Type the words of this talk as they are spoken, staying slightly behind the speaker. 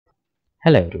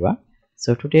Hello everyone.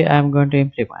 So today I am going to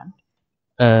implement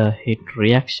a hit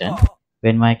reaction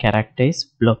when my character is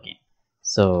blocking.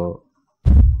 So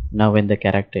now when the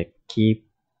character keep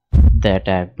the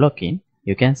attack blocking,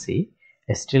 you can see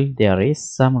still there is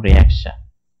some reaction.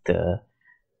 The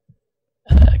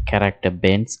character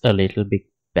bends a little bit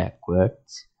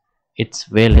backwards.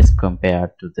 It's way less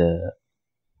compared to the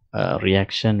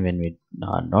reaction when we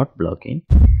are not blocking,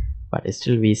 but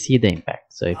still we see the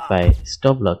impact. So if I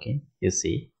stop blocking, you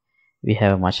see we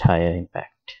have a much higher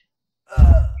impact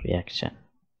reaction.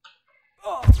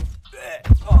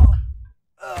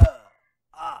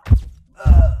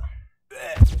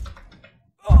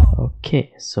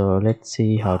 Okay, so let's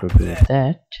see how to do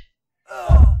that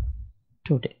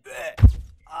today.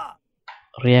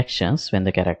 Reactions when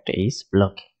the character is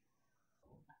blocking.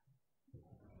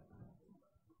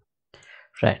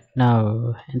 Right,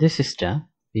 now in this system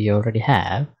we already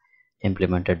have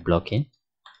implemented blocking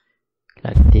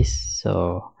like this.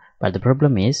 So but the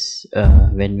problem is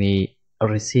when we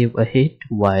receive a hit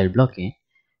while blocking,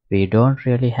 we don't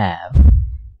really have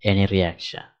any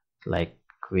reaction. Like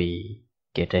we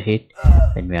get a hit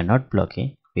when we are not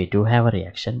blocking, we do have a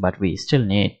reaction, but we still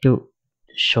need to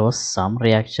show some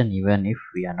reaction even if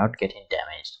we are not getting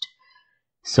damaged.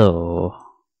 So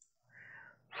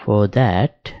for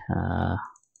that,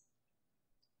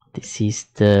 this is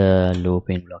the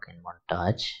looping blocking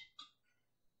montage,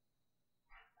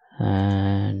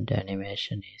 and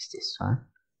animation is this one,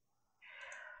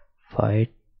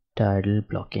 fight tidal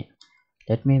blocking.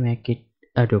 Let me make it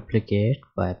a duplicate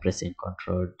by pressing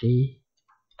Ctrl D.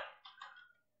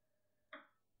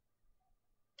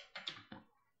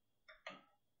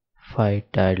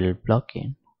 Fight tidal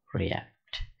blocking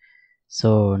react.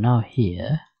 So now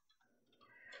here,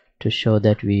 to show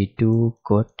that we do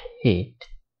got hit,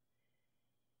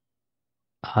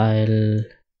 I'll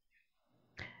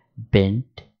bend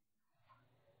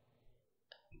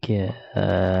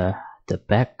the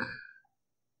back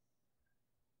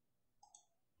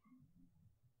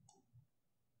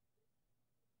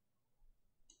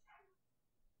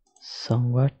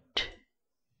somewhat.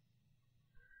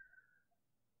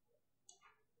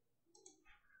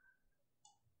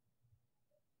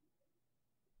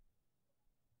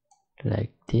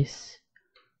 Like this.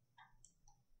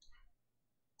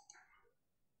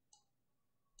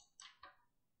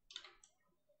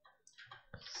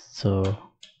 So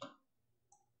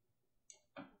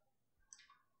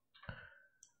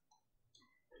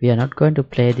we are not going to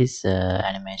play this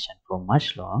animation for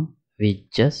much long. We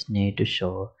just need to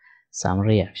show some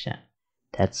reaction,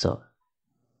 that's all.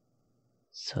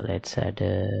 So let's add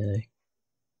a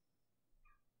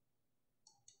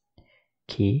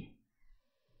key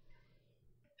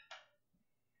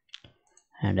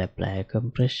and apply a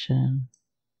compression.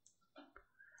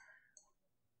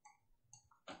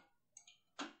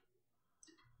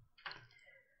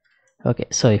 Okay,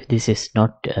 so if this is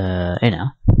not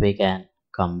enough, we can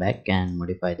come back and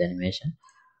modify the animation.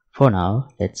 For now,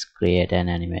 let's create an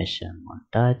animation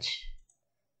montage.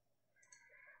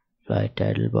 Right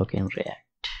title blocking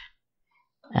react,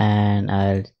 and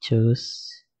I'll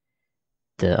choose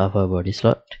the upper body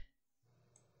slot.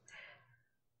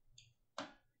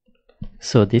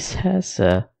 So this has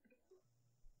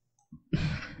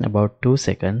about 2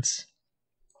 seconds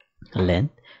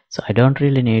length, so I don't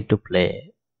really need to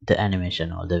play the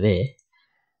animation all the way.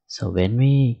 So when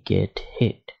we get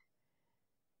hit,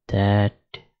 that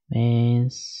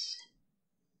means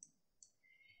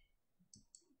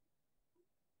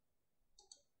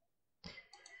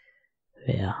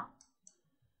where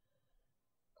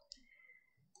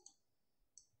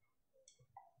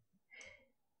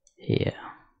here.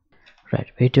 Right,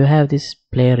 we do have this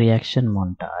play reaction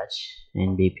montage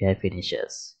in BPI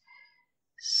finishes.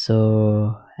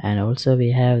 So, and also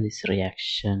we have this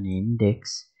reaction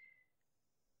index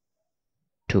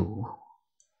 2.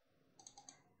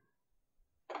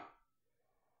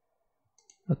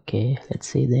 Okay, let's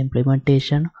see the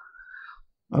implementation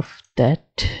of that.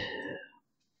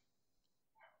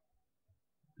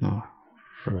 Oh,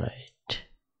 right.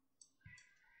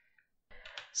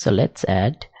 So let's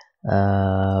add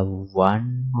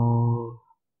one more.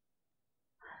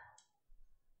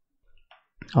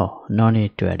 Oh, no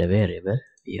need to add a variable.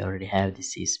 We already have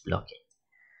this is blocking.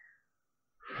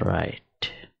 Right.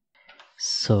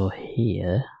 So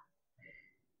here,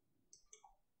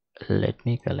 let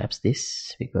me collapse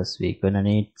this because we're gonna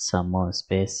need some more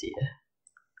space here.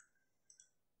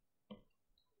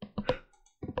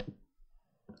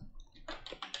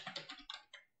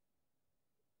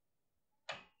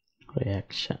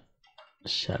 Reaction,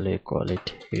 shall we call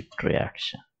it hit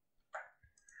reaction?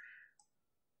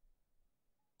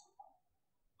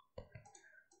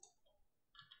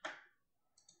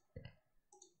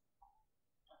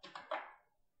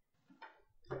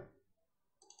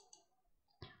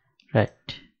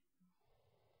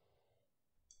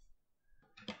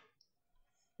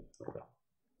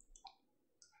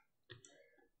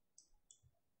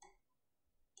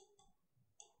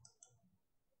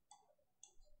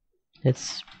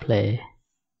 Let's play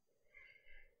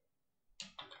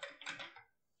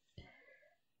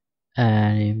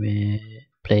anime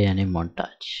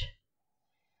montage,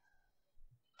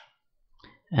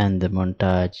 and the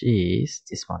montage is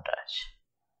this montage: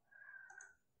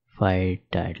 fight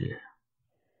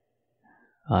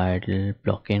idle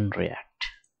block in react,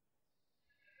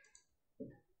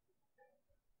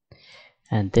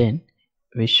 and then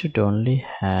we should only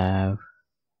have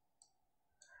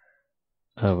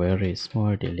a very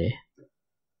small delay.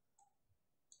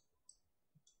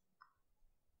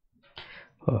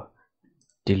 Oh,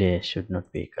 delay should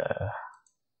not be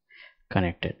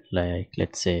connected, like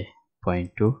let's say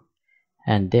 0.2,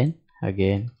 and then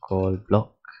again call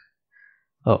block.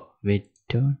 Oh, we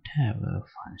don't have a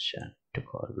function to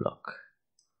call block.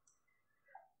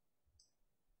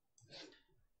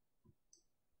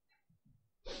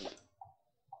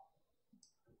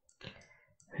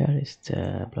 Where is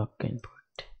the block input?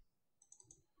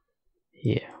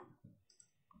 Here.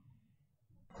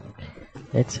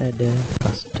 Let's add a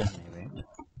custom event.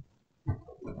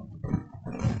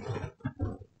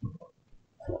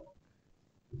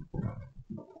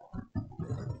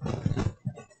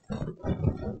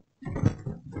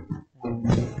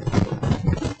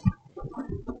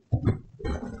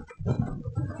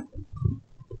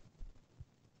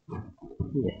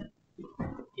 Here,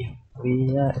 if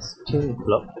we are still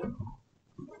blocking,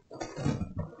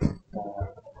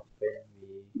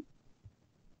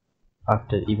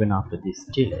 even after this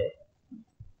delay,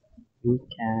 we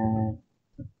can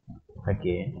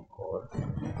again call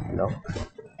block,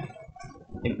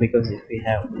 because if we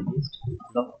have released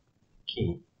block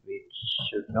key, we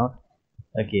should not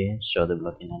again show the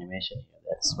block in animation here.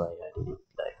 That's why I did it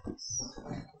like this.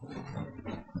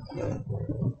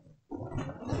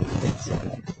 Let's say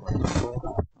like 44.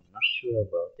 I'm not sure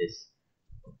about this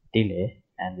delay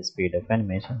and the speed of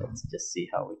animation. Let's just see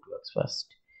how it works first.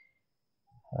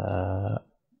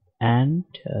 And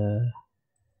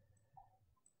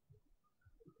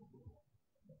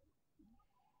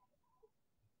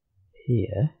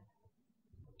here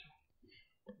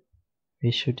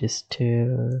we should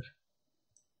still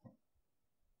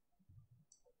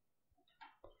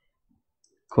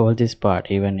call this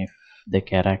part even if the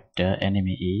character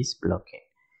enemy is blocking.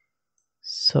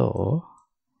 So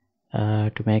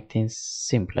to make things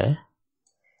simpler,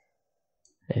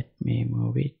 let me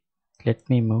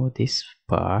move this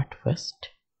part first.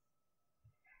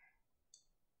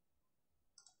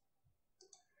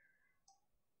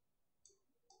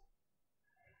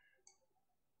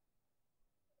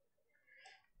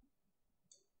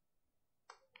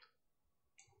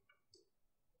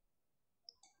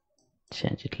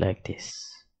 Change it like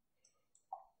this.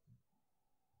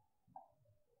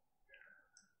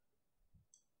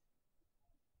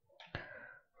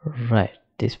 Right,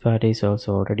 this part is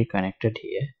also already connected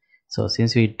here. So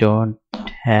since we don't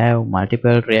have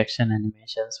multiple reaction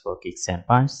animations for kicks and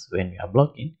punches when we are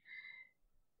blocking,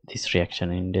 this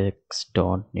reaction index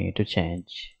don't need to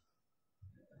change.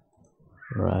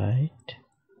 Right,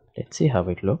 let's see how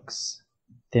it looks.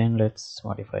 Then let's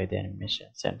modify the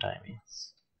animations and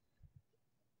timings.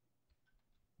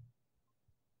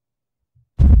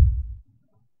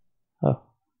 Oh,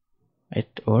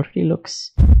 it already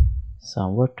looks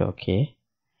somewhat okay,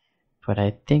 but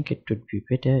I think it would be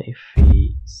better if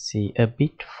we see a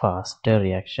bit faster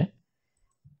reaction.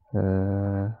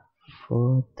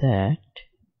 For that,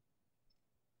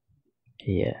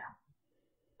 here,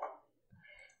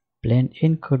 blend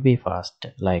in could be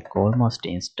faster, like almost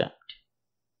instant.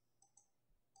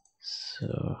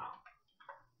 So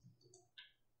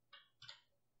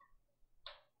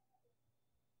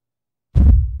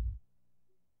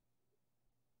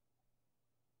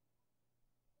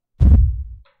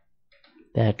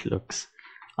that looks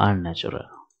unnatural.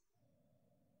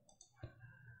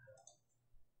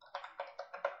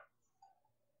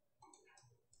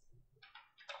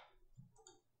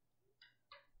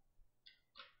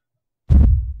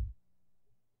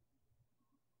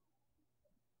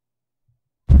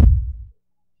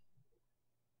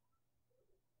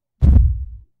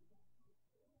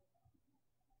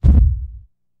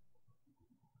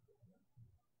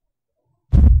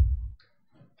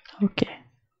 Okay,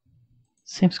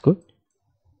 seems good.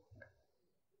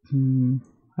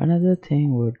 Another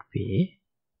thing would be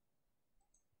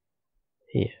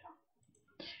here.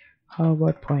 How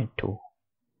about 0.2?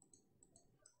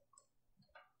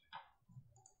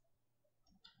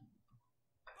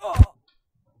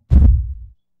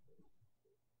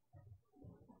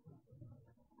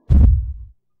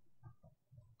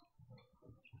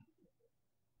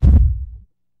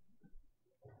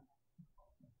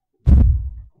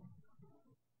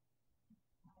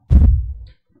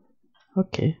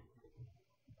 Okay.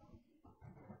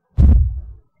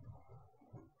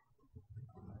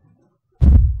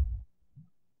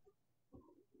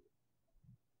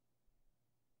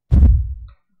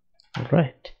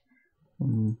 Right.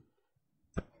 Mm,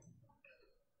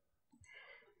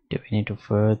 do we need to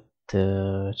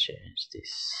further change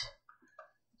this?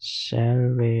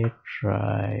 Shall we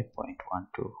try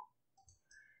 0.12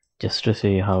 just to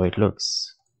see how it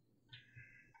looks?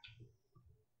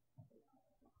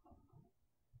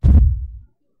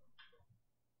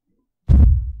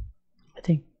 I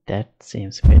think that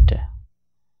seems better.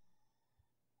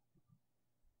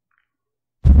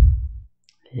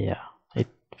 Yeah, it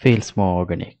feels more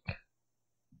organic.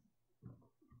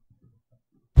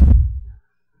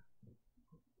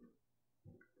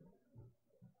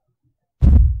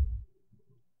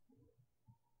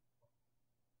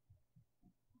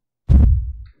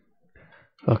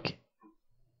 Okay,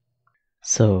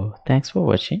 so thanks for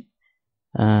watching.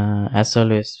 As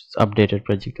always, updated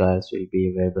project files will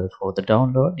be available for the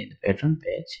download in the Patreon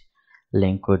page.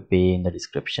 Link would be in the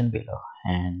description below.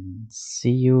 And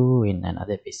see you in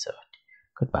another episode.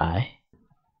 Goodbye.